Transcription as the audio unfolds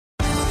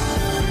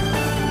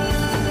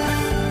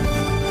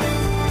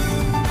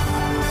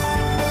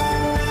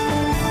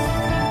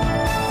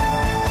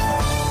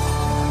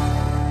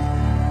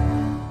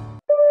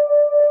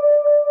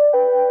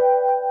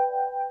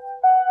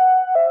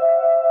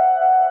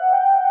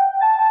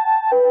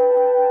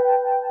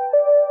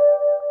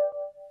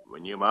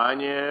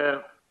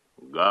Внимание,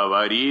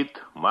 говорит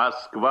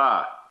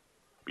Москва.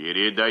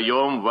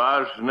 Передаем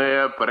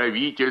важное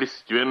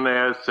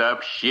правительственное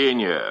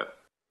сообщение.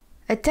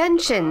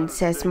 Attention,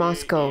 says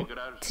Moscow.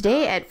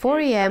 Today at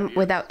 4 a.m.,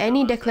 without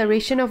any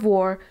declaration of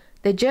war,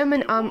 the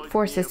German armed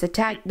forces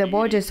attacked the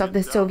borders of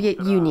the Soviet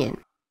Union.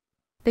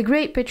 The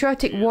Great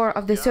Patriotic War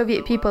of the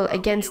Soviet people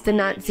against the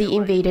Nazi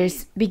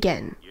invaders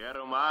began.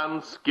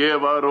 Германские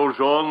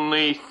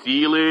вооруженные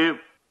силы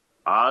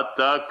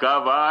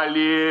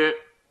атаковали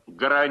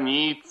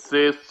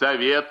границы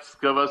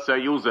Советского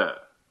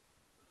Союза.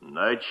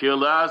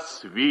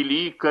 Началась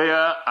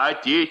Великая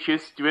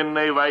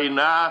Отечественная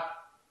война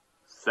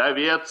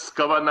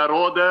советского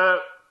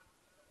народа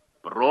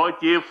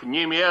против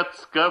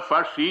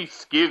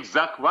немецко-фашистских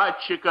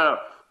захватчиков.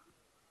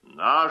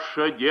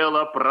 Наше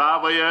дело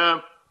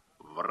правое,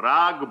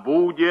 враг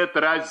будет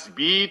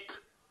разбит,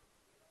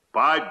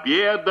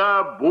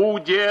 победа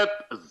будет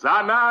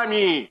за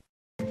нами.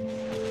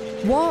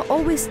 War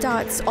always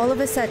starts all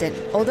of a sudden,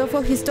 although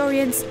for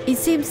historians it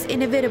seems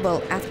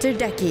inevitable after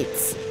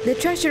decades. The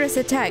treacherous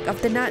attack of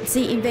the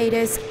Nazi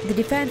invaders, the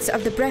defense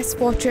of the Brest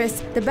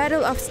Fortress, the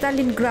Battle of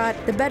Stalingrad,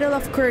 the Battle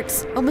of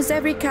Kursk, almost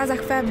every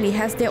Kazakh family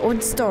has their own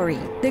story.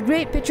 The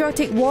Great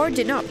Patriotic War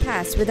did not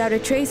pass without a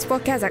trace for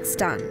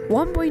Kazakhstan.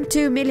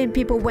 1.2 million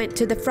people went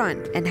to the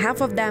front and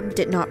half of them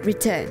did not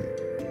return.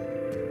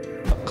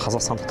 To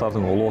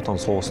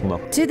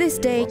this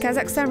day,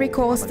 Kazakhstan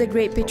recalls the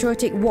Great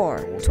Patriotic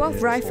War.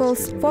 12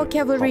 rifles, 4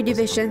 cavalry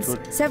divisions,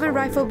 7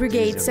 rifle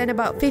brigades and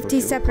about 50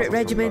 separate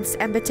regiments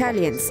and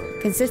battalions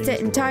consisted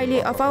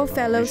entirely of our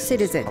fellow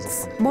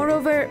citizens.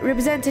 Moreover,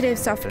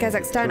 representatives of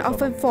Kazakhstan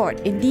often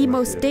fought in the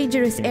most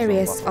dangerous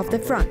areas of the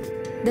front.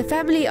 The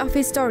family of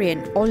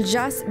historian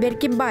Oljas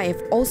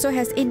Berkimbayev also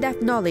has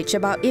in-depth knowledge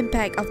about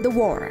impact of the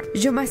war.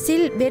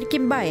 Jumasil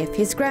Berkimbayev,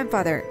 his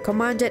grandfather,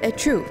 commanded a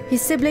troop.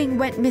 His sibling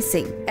went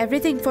missing.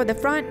 Everything for the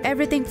front,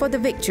 everything for the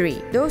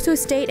victory. Those who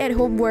stayed at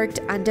home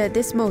worked under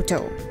this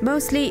motto.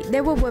 Mostly,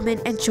 there were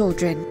women and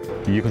children.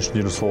 Екінші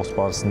дүниежүзілік соғыс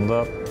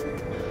барысында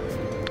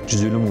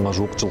 150 мыңға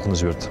жуық жылқыны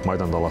жіберді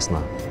Майдан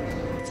даласына.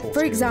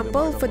 For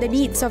example, for the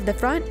needs of the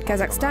front,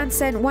 Kazakhstan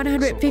sent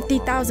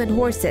 150,000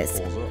 horses,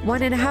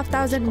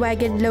 1,500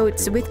 wagon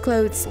loads with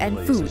clothes and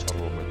food.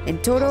 In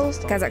total,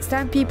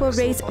 Kazakhstan people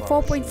raised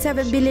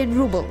 4.7 billion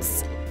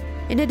rubles.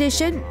 In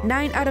addition,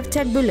 9 out of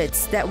 10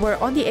 bullets that were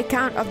on the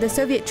account of the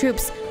Soviet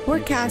troops were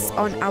cast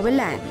on our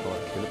land.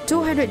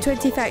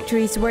 220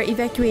 factories were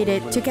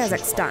evacuated to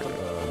Kazakhstan.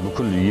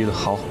 Бүкіл ел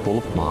халық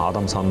болып,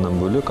 адам санынан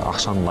бөлек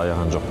ақшаны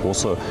лаяған жоқ.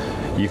 Осы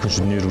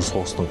екінші дүниежүзілік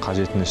соғыстың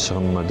қажетіне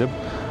шығынына деп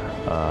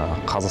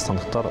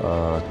қазақстандықтар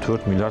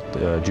 4 миллиард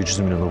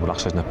 700 миллион рубль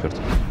ақша жинап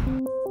берді.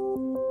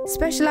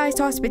 Specialized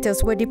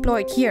hospitals were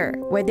deployed here,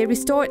 where they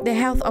restored the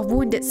health of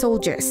wounded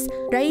soldiers.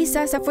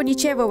 Raisa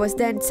Safonicheva was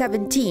then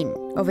 17.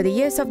 Over the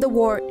years of the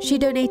war, she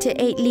donated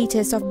 8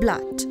 liters of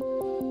blood.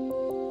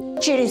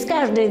 Через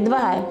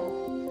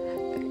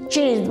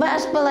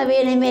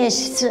 2,5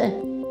 месяца.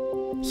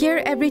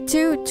 Here, every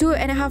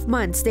 2.5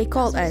 months, they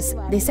called us.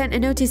 They sent a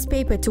notice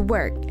paper to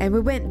work, and we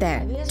went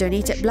there,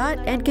 donated blood,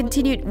 and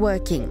continued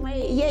working.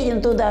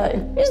 Едем туда,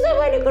 и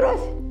сдавали кровь,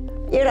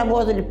 и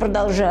работали,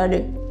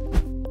 продолжали.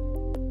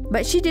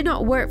 But she did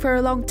not work for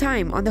a long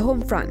time on the home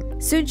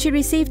front. Soon she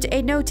received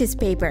a notice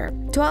paper.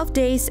 12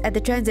 days at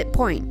the transit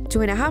point,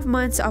 2.5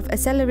 months of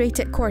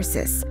accelerated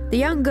courses. The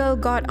young girl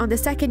got on the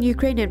second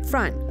Ukrainian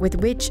front,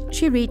 with which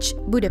she reached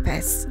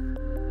Budapest.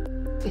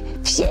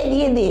 Все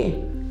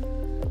линии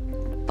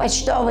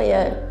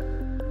почтовые.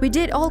 We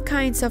did all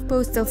kinds of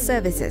postal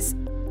services.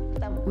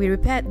 We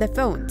repaired the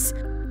phones.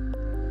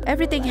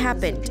 Everything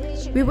happened.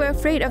 We were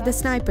afraid of the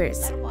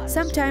snipers.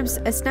 Sometimes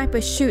a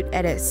sniper shoot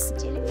at us.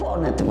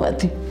 Телефон это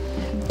вот.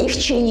 Их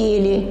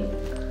чинили.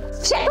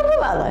 Всякое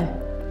бывало.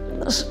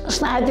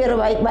 Снайперы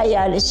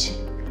боялись.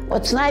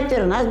 Вот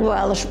снайпер нас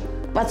бывало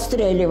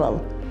подстреливал.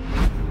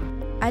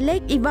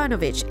 Oleg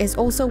Ivanovich is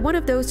also one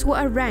of those who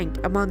are ranked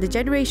among the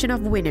generation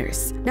of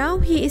winners. Now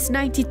he is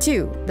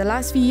 92. The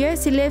last few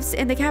years he lives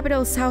in the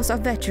capital's House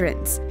of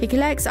Veterans. He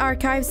collects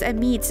archives and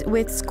meets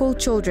with school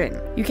children.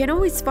 You can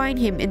always find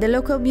him in the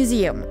local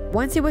museum,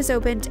 once it was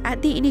opened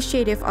at the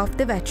initiative of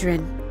the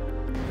veteran.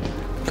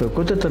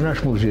 Вот это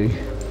наш музей.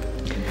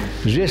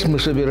 Здесь мы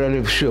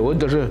собирали все. Вот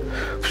даже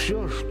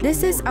все.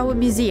 This is our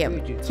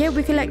museum. Here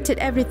we collected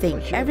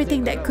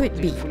everything that could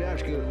be.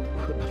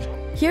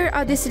 Here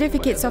are the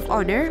certificates of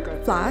honor,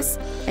 flasks,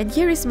 and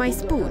here is my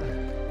spoon.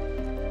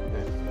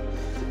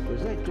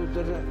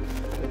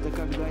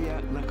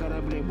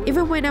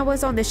 Even when I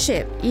was on the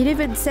ship, it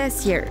even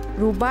says here,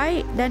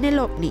 Rubai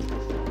Danilopni.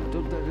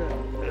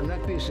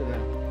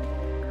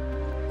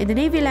 In the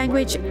Navy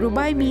language,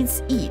 Rubai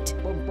means eat.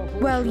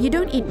 Well, you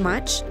don't eat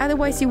much,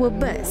 otherwise you will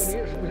burst.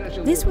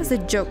 This was a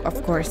joke,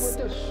 of course.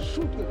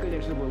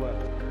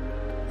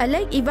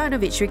 Oleg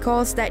Ivanovich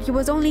recalls that he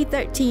was only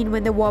 13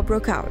 when the war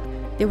broke out.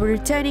 They were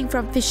returning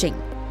from fishing.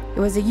 It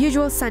was a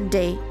usual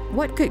Sunday.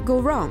 What could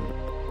go wrong?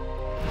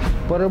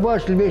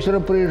 Порыбачили,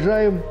 вечером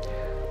приезжаем,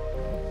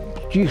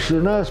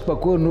 Тишина,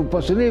 спокойно,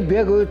 пацаны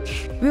бегают.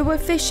 We were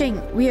fishing.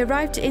 We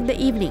arrived in the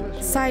evening.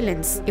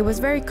 Silence. It was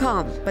very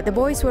calm, but the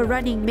boys were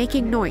running,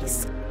 making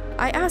noise.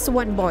 I asked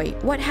one boy,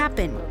 what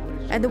happened?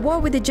 And the war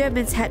with the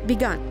Germans had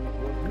begun.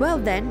 Well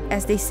then,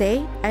 as they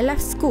say, I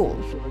left school.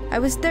 I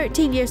was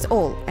 13 years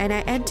old and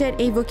I entered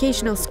a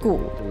vocational school.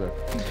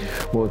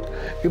 Вот.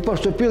 И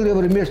поступил я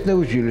в местное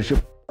училище.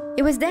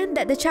 It was then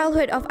that the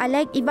childhood of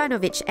Oleg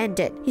Ivanovich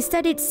ended. He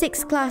studied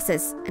 6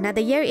 classes, another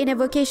year in a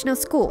vocational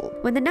school.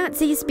 When the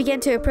Nazis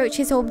began to approach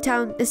his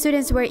hometown, the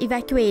students were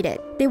evacuated.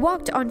 They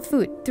walked on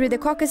foot through the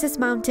Caucasus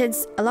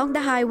Mountains along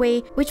the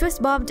highway, which was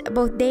bombed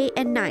both day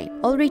and night.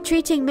 All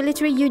retreating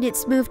military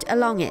units moved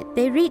along it.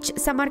 They reached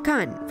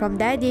Samarkand. From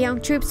there, the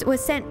young troops were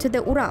sent to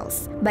the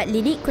Urals. But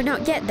Linik could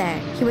not get there.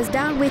 He was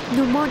down with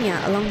pneumonia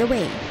along the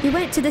way. He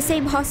went to the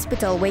same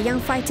hospital where young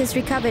fighters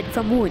recovered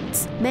from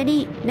wounds.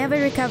 Many, never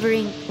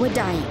recovering, were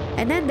dying.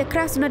 And then the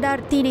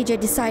Krasnodar teenager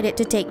decided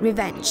to take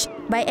revenge.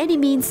 By any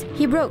means,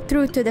 he broke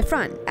through to the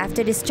front.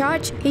 After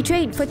discharge, he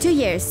trained for 2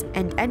 years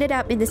and ended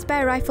up in the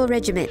Spare Rifle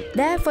Regiment.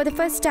 There, for the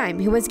first time,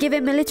 he was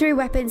given military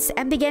weapons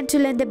and began to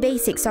learn the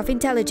basics of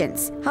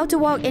intelligence, how to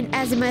walk in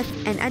azimuth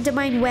and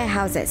undermine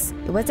warehouses.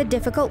 It was a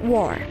difficult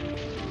war.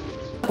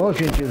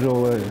 Очень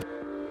тяжелое.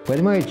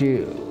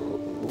 Понимаете,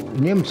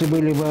 немцы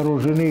были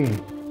вооружены.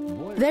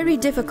 Very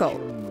difficult.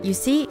 You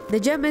see, the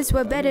Germans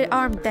were better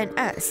armed than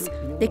us.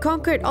 They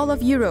conquered all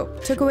of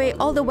Europe, took away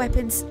all the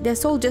weapons, their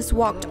soldiers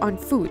walked on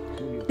foot.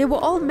 They were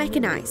all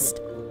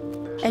mechanized.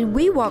 And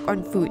we walk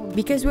on foot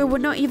because we were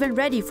not even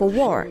ready for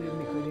war.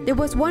 There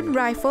was one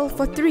rifle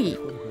for 3.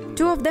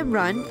 2 of them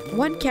run,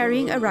 one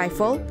carrying a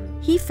rifle.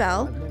 He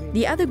fell,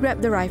 the other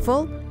grabbed the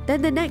rifle,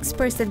 then the next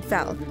person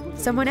fell.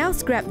 Someone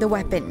else grabbed the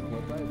weapon.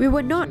 We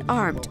were not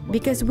armed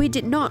because we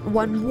did not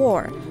want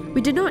war.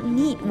 We did not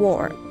need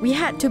war. We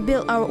had to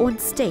build our own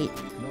state.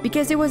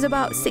 Because it was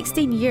about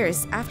 16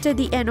 years after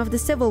the end of the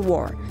Civil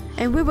War,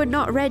 and we were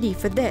not ready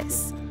for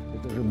this.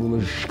 Это же было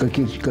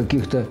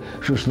каких-то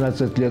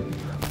 16 лет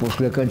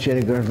после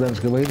окончания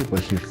гражданской войны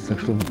почти. Так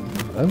что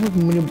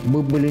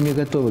мы были не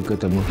готовы к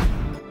этому.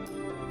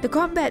 The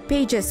combat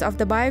pages of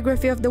the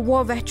biography of the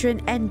war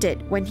veteran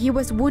ended when he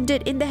was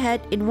wounded in the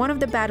head in one of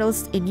the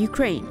battles in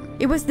Ukraine.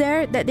 It was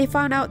there that they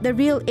found out the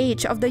real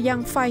age of the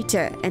young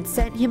fighter and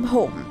sent him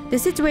home. The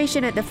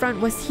situation at the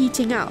front was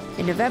heating up.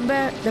 In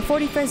November, the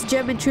 41st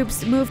German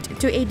troops moved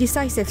to a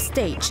decisive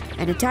stage,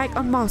 an attack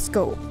on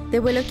Moscow. They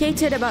were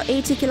located about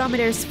 80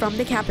 kilometers from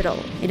the capital.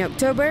 In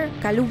October,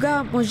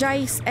 Kaluga,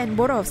 Mozhaisk and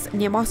Borovsk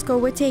near Moscow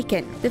were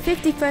taken. The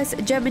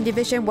 51st German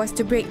Division was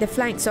to break the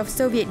flanks of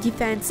Soviet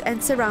defense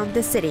and surround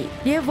the city.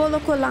 Near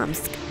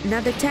Volokolamsk,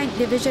 another tank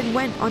division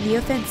went on the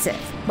offensive.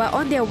 But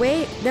on their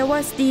way, there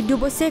was the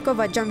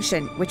Dubosekova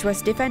Junction, which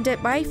was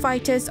defended by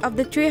fighters of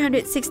the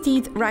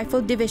 316th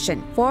Rifle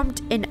Division, formed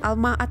in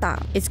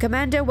Alma-Ata. Its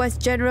commander was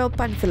General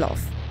Panfilov.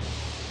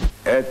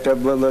 Это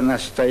была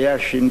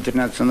настоящая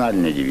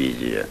интернациональная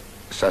дивизия.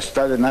 В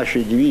составе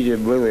нашей дивизии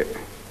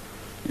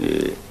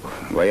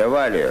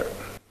воевали.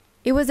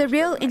 It was a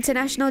real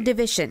international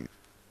division.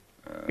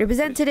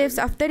 Representatives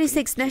of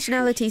 36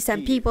 nationalities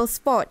and peoples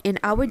fought in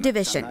our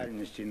division.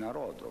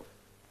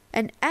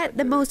 And at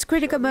the most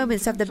critical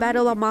moments of the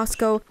Battle of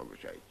Moscow,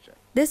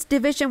 this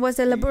division was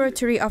a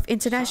laboratory of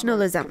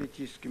internationalism.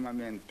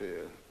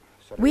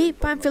 We,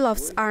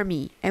 Panfilov's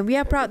army, and we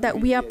are proud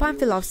that we are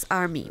Panfilov's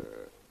army.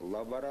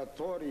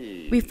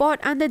 We fought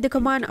under the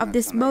command of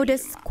this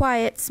modest,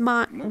 quiet,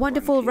 smart,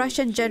 wonderful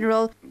Russian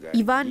general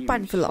Ivan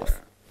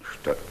Panfilov.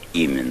 Что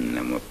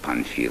именно мы,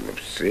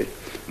 панфиловцы,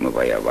 мы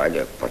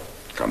воевали под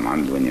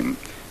командованием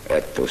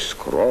этого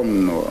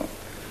скромного,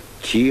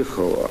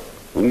 тихого,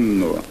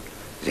 умного,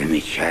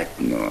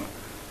 замечательного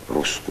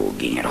русского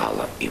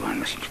генерала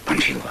Ивана Васильевича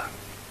Панфилова.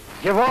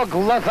 Его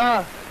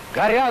глаза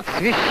горят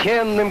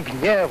священным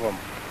гневом.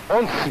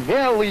 Он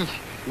смелый,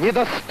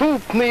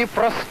 недоступный и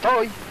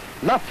простой.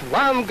 На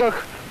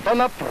флангах, то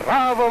на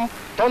правом,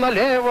 то на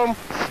левом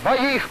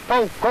своих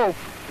полков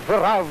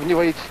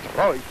выравнивает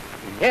строй.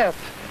 Нет,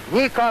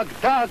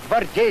 никогда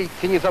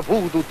гвардейцы не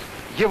забудут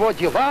его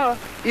дела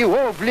и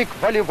облик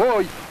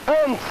волевой.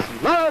 Он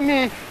с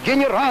нами,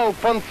 генерал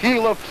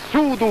Панфилов,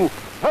 всюду.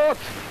 Вот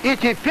и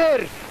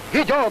теперь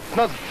ведет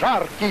нас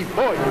жаркий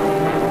бой.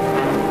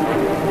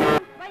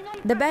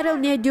 The battle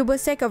near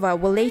Dubosekova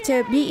will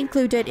later be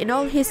included in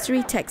all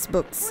history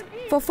textbooks.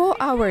 For 4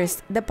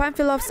 hours, the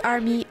Panfilov's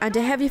army,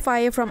 under heavy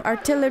fire from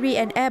artillery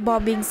and air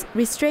bombings,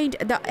 restrained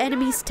the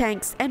enemy's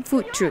tanks and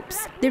foot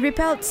troops. They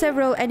repelled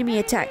several enemy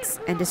attacks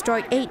and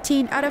destroyed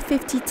 18 out of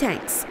 50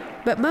 tanks.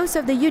 But most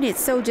of the unit's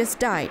soldiers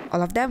died.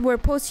 All of them were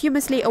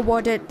posthumously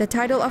awarded the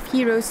title of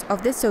Heroes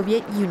of the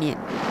Soviet Union.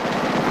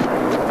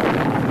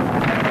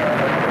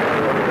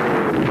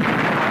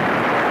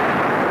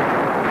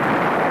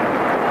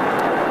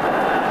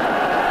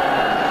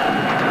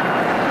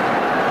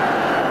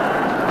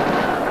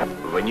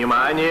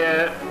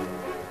 Внимание!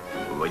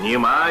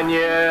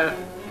 Внимание!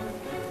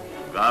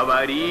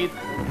 Говорит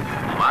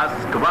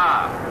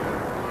Москва!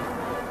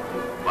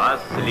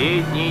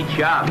 Последний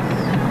час!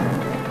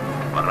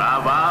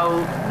 Провал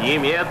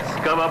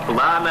немецкого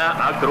плана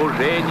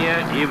окружения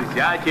и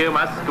взятия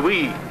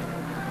Москвы.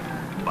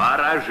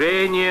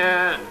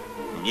 Поражение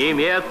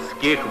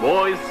немецких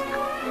войск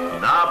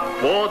на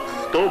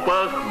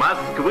подступах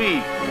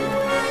Москвы.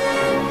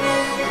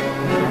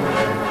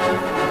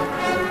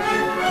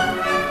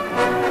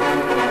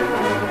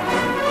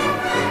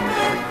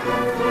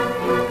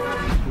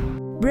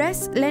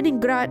 Brest,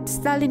 Leningrad,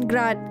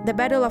 Stalingrad, the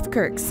Battle of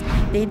Kursk.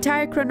 The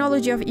entire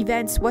chronology of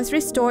events was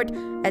restored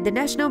at the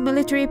National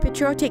Military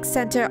Patriotic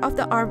Center of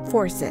the Armed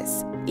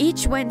Forces.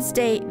 Each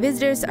Wednesday,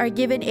 visitors are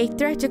given a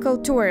theatrical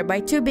tour by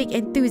two big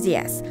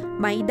enthusiasts,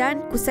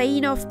 Maidan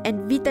Kusainov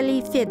and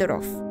Vitaly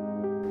Fedorov.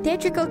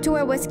 Theatrical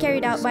tour was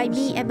carried out by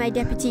me and my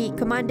deputy,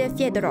 Commander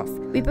Fedorov.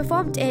 We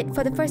performed it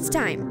for the first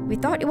time. We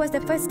thought it was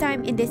the first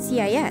time in the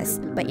CIS,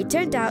 but it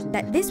turned out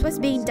that this was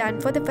being done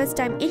for the first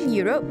time in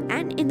Europe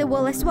and in the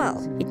world as well.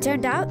 It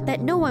turned out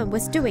that no one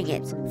was doing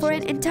it. For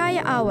an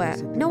entire hour,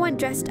 no one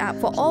dressed up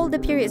for all the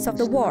periods of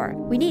the war.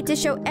 We need to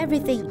show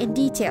everything in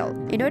detail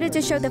in order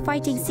to show the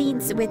fighting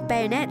scenes with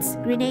bayonets,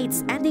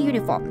 grenades, and the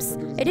uniforms.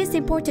 It is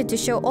important to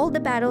show all the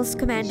battles,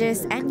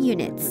 commanders, and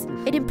units.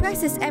 It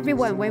impresses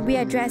everyone when we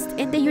are dressed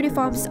in the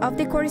uniforms of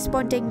the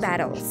corresponding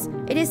battles.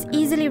 It is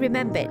easily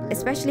remembered,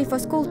 especially for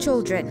school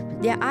children.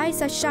 Their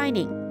eyes are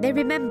shining, they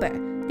remember,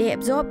 they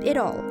absorb it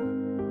all.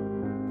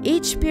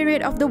 Each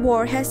period of the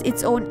war has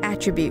its own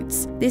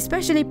attributes. They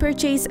specially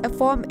purchase a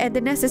form and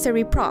the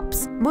necessary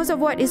props. Most of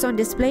what is on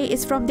display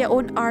is from their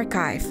own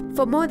archive.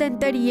 For more than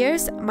 30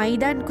 years,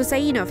 Maidan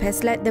Kusainov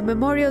has led the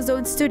Memorial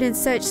Zone Student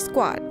Search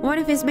Squad. One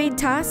of his main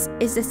tasks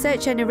is the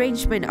search and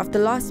arrangement of the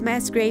lost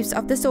mass graves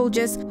of the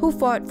soldiers who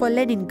fought for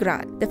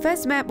Leningrad. The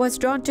first map was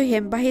drawn to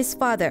him by his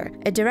father,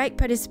 a direct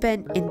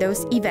participant in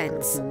those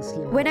events.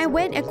 When I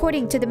went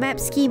according to the map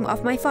scheme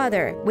of my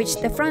father, which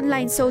the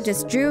frontline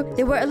soldiers drew,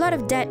 there were a lot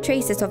of dead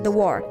traces of the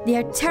war. They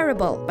are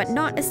terrible, but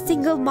not a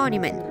single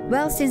monument.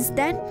 Well, since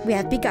then, we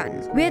have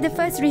begun. We are the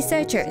first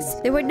researchers.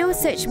 There were no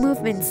such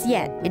movements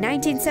yet. In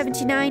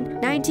 1979,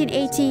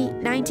 1980,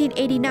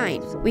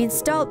 1989, we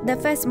installed the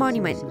first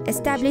monument,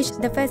 established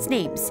the first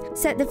names,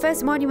 set the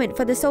first monument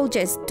for the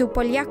soldiers to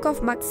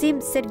Polyakov Maxim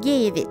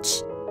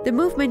Sergeyevich. The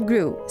movement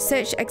grew.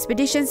 Search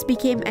expeditions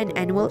became an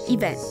annual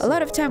event. A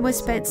lot of time was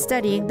spent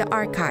studying the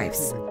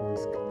archives.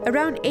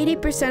 Around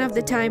 80% of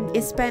the time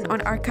is spent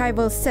on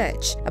archival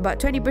search. About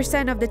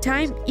 20% of the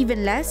time,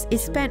 even less,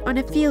 is spent on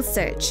a field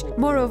search.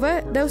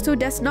 Moreover, those who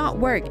does not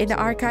work in the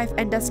archive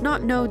and does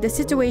not know the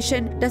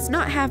situation, does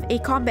not have a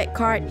combat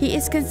card, he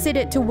is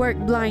considered to work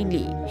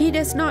blindly. He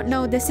does not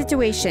know the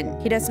situation.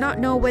 He does not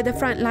know where the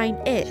front line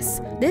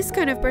is. This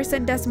kind of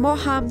person does more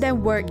harm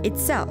than work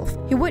itself.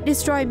 He would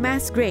destroy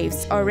mass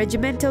graves or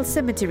regimental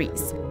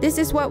cemeteries. This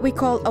is what we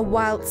call a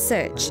wild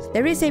search.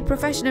 There is a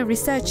professional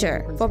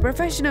researcher. For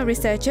professional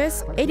researchers,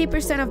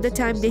 80% of the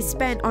time they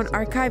spend on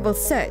archival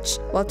search,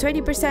 while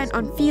 20%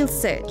 on field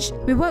search.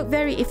 We work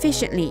very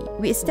efficiently.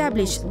 We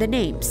establish the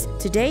names.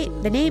 Today,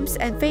 the names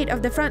and fate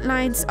of the front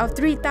lines of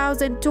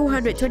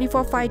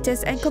 3,224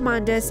 fighters and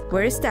commanders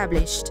were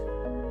established.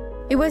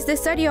 It was the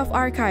study of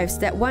archives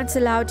that once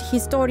allowed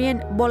historian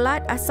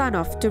Bolat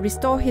Asanov to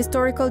restore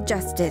historical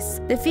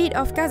justice. The feat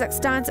of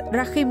Kazakhstan's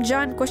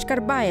Rakhimjan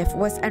Koshkarbayev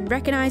was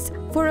unrecognized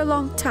for a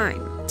long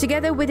time.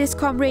 Together with his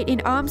comrade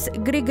in arms,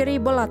 Grigory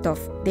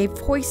Bolatov, they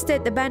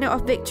hoisted the banner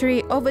of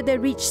victory over the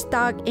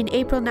Reichstag in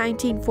April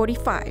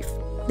 1945.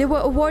 They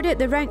were awarded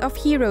the rank of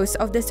heroes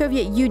of the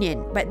Soviet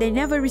Union, but they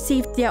never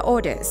received their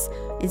orders.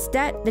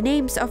 Instead, the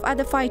names of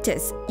other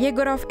fighters,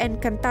 Yegorov and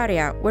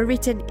Kantaria, were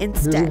written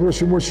instead. Между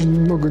прочим,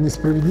 очень много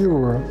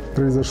несправедливого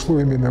произошло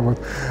именно вот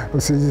в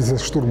связи со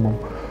штурмом.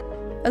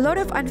 A lot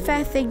of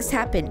unfair things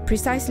happened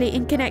precisely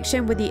in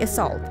connection with the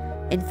assault.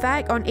 In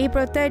fact, on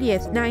April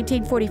 30th,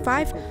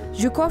 1945,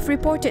 Zhukov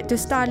reported to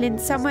Stalin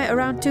somewhere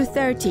around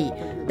 2:30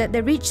 that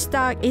the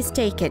Reichstag is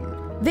taken.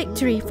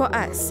 Victory for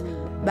us.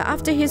 But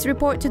after his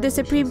report to the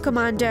Supreme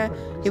Commander,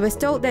 he was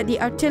told that the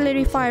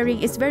artillery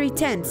firing is very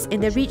tense in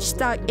the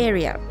Reichstag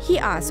area. He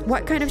asked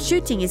what kind of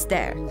shooting is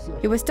there.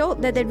 He was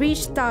told that the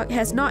Reichstag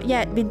has not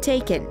yet been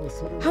taken.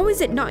 How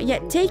is it not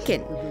yet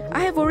taken?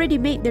 I have already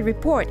made the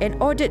report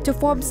and ordered to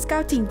form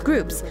scouting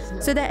groups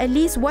so that at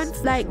least one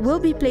flag will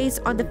be placed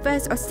on the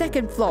first or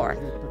second floor.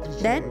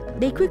 Then,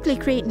 they quickly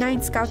create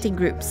 9 scouting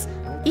groups.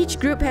 Each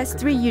group has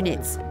 3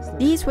 units.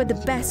 These were the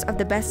best of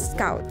the best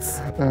scouts.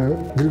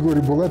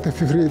 Григорий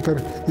Булатов, ефрейтор,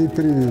 и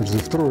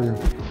Переверзев, втрое.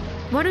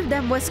 One of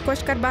them was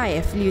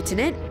Koshkarbayev,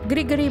 lieutenant,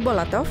 Grigory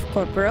Bolatov,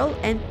 corporal,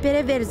 and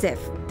Pereverzev,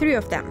 3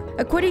 of them.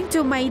 According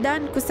to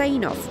Maidan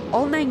Kusainov,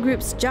 all 9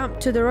 groups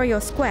jumped to the Royal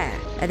Square.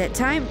 At that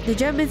time, the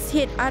Germans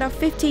hit out of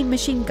 15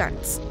 machine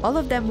guns. All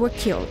of them were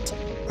killed.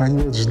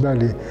 Они вот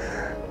ждали,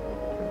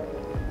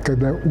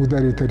 когда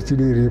ударит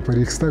артиллерия по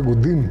Рейхстагу,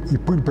 дым и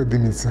пыль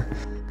поднимется.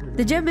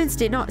 The Germans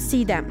did not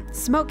see them.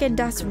 Smoke and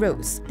dust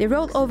rose. They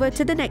rolled over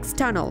to the next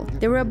tunnel.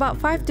 They were about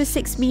 5 to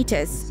 6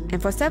 meters, and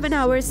for 7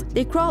 hours,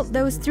 they crawled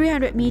those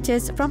 300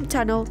 meters from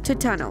tunnel to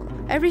tunnel.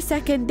 Every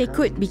second, they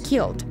could be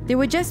killed. They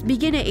were just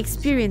beginner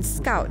experienced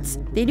scouts.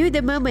 They knew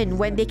the moment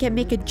when they can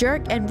make a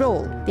jerk and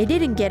roll. They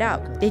didn't get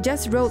up, they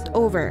just rolled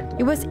over.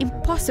 It was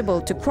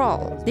impossible to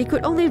crawl. They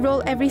could only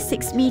roll every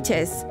 6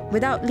 meters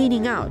without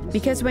leaning out,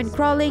 because when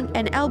crawling,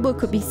 an elbow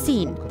could be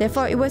seen.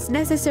 Therefore, it was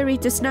necessary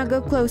to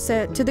snuggle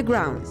closer to the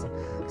ground.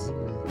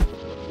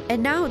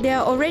 And now they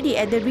are already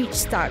at the reach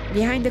start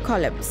behind the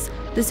columns,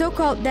 the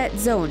so-called dead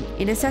zone,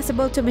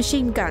 inaccessible to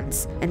machine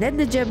guns, and then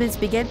the Germans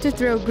began to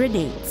throw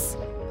grenades.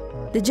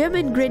 The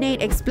German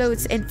grenade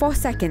explodes in 4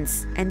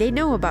 seconds, and they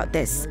know about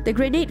this. The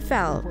grenade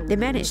fell. They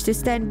managed to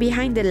stand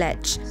behind the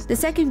ledge. The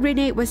second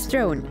grenade was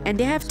thrown, and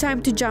they have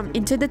time to jump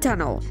into the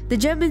tunnel. The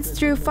Germans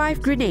threw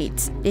 5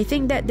 grenades. They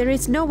think that there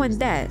is no one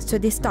there, so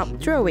they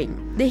stopped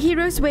throwing. The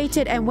heroes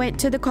waited and went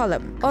to the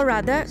column. Or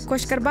rather,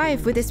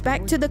 Koshkarbayev with his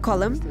back to the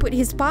column put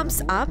his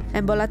palms up,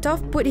 and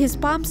Bolatov put his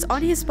palms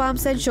on his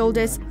palms and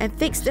shoulders and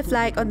fixed the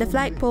flag on the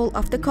flagpole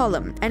of the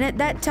column. And at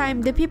that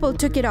time, the people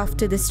took it off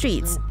to the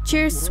streets.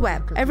 Cheers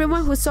swept.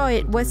 Everyone who saw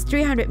it was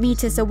 300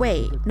 meters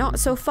away, not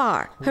so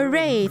far.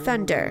 Hooray,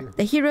 thunder!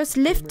 The heroes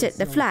lifted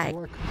the flag.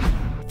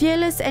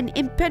 Fearless and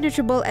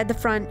impenetrable at the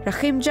front,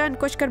 Rakhimjan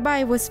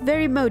Koshkarbayev was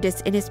very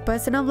modest in his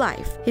personal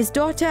life. His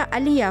daughter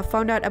Aliya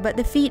found out about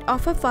the feat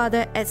of her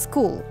father at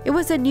school. It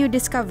was a new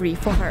discovery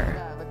for her.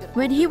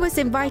 When he was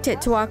invited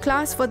to our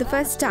class for the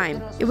first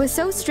time, it was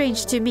so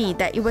strange to me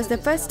that it was the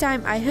first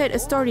time I heard a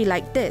story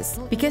like this,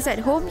 because at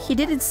home he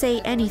didn't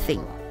say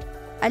anything.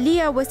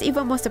 Aliya was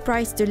even more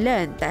surprised to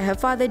learn that her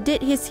father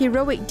did his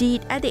heroic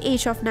deed at the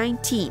age of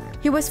 19.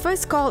 He was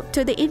first called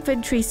to the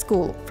infantry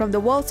school, from the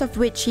walls of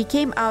which he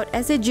came out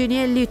as a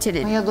junior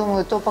lieutenant.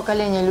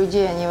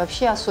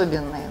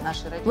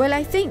 Well,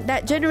 I think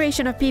that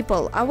generation of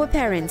people, our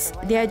parents,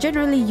 they are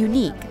generally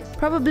unique.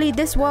 Probably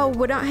this war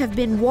would not have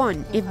been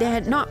won if they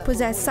had not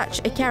possessed such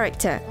a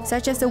character,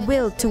 such as a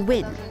will to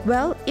win.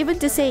 Well, even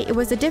to say it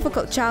was a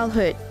difficult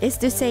childhood is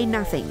to say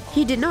nothing.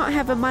 He did not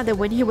have a mother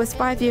when he was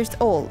 5 years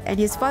old, and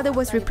his father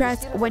was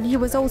repressed when he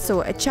was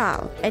also a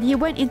child. And he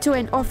went into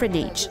an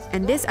orphanage,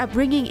 and this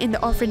upbringing in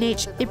the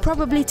orphanage, it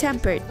probably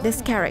tempered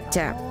this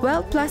character.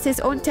 Well, plus his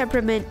own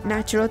temperament,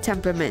 natural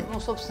temperament.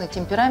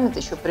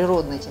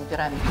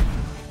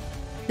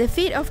 The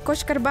feat of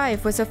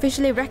Koshkarbayev was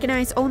officially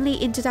recognized only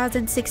in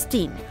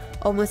 2016,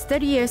 almost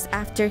 30 years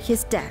after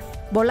his death.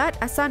 Bolat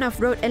Asanov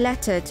wrote a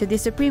letter to the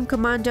Supreme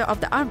Commander of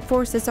the Armed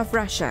Forces of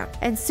Russia,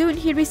 and soon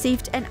he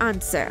received an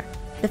answer.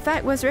 The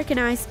fact was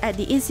recognized at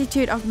the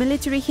Institute of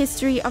Military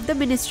History of the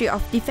Ministry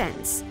of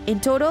Defense. In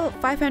total,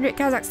 500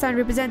 Kazakhstan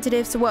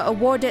representatives were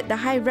awarded the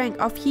high rank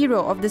of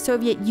Hero of the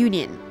Soviet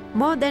Union.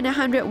 More than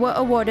 100 were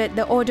awarded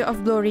the Order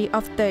of Glory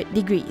of 3rd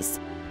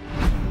degrees.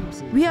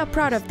 We are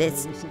proud of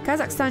this.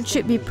 Kazakhstan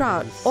should be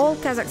proud, all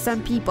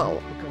Kazakhstan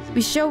people.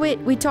 We show it,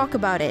 we talk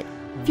about it.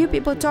 Few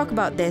people talk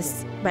about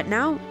this, but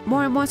now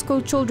more and more school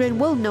children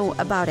will know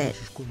about it.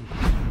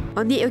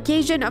 On the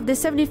occasion of the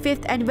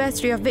 75th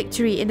anniversary of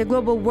victory in the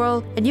global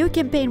world, a new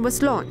campaign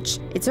was launched.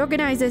 Its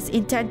organizers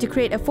intend to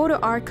create a photo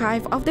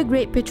archive of the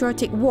Great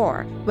Patriotic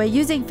War, where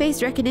using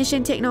face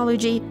recognition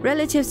technology,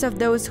 relatives of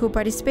those who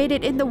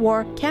participated in the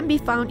war can be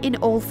found in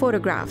old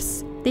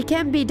photographs. They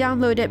can be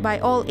downloaded by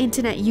all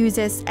internet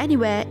users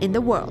anywhere in the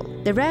world.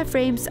 The rare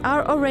frames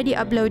are already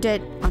uploaded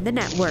on the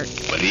network.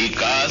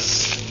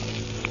 Приказ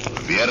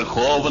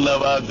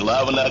Верховного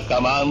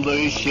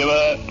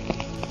Главнокомандующего.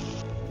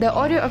 The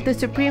order of the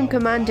Supreme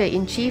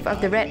Commander-in-Chief of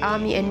the Red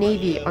Army and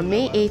Navy on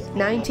May 8,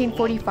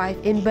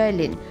 1945 in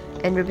Berlin,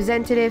 and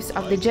representatives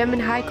of the German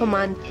High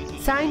Command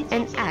signed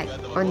an act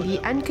on the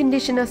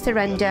unconditional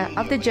surrender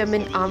of the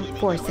German armed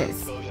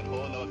forces.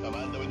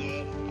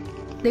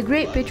 The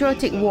Great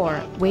Patriotic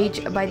War,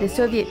 waged by the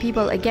Soviet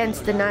people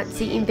against the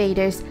Nazi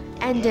invaders,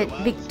 ended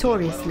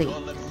victoriously.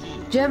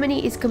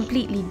 Germany is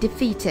completely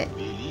defeated.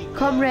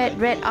 Comrade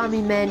Red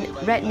Army men,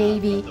 Red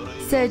Navy,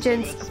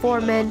 surgeons,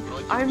 foremen,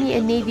 Army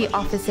and Navy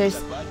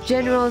officers,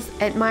 generals,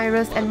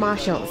 admirals and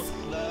marshals,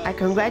 I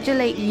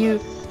congratulate you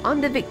on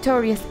the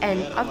victorious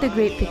end of the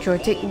Great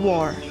Patriotic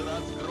War.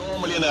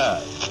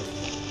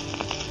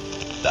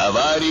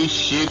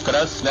 Товарищи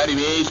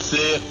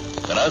красноармейцы,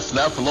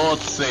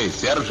 краснофлотцы,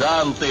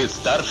 сержанты,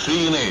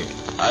 старшины,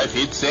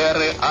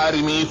 офицеры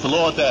армии и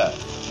флота,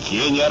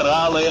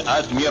 генералы,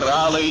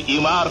 адмиралы и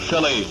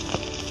маршалы,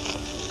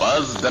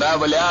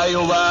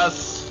 поздравляю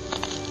вас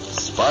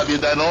с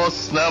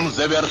победоносным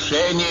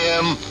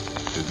завершением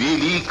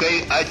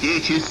Великой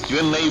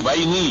Отечественной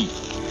войны!